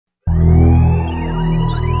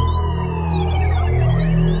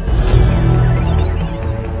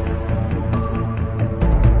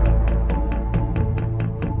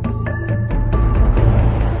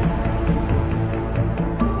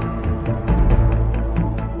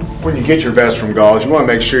When you get your vest from Gauze, you want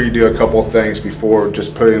to make sure you do a couple of things before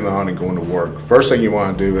just putting it on and going to work. First thing you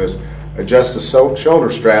want to do is adjust the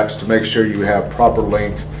shoulder straps to make sure you have proper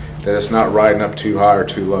length, that it's not riding up too high or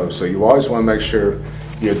too low. So you always want to make sure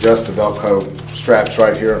you adjust the Velcro straps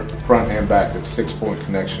right here, front and back. It's 6-point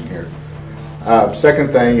connection here.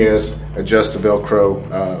 Second thing is adjust the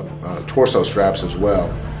Velcro torso straps as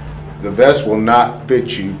well. The vest will not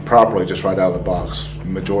fit you properly just right out of the box,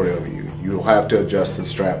 majority of you. You'll have to adjust the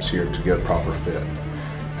straps here to get a proper fit.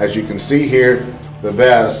 As you can see here, the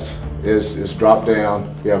vest is dropped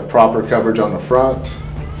down. We have proper coverage on the front.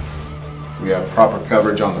 We have proper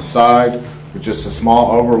coverage on the side. With just a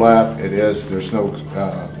small overlap, it is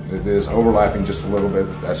overlapping just a little bit.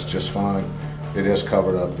 That's just fine. It is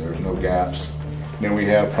covered up. There's no gaps. And then we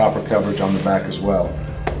have proper coverage on the back as well.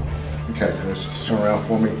 Okay, Chris, just turn around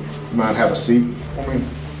for me. You mind have a seat for me?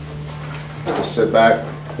 Just sit back.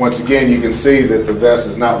 Once again, you can see that the vest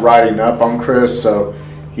is not riding up on Chris, so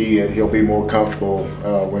he'll be more comfortable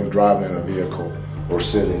when driving in a vehicle or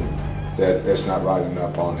sitting, that it's not riding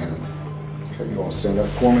up on him. Okay, you want to stand up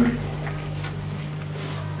for me?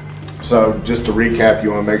 So just to recap,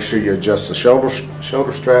 you want to make sure you adjust the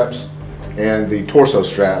shoulder straps and the torso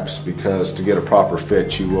straps, because to get a proper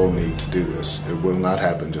fit you will need to do this. It will not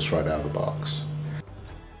happen just right out of the box.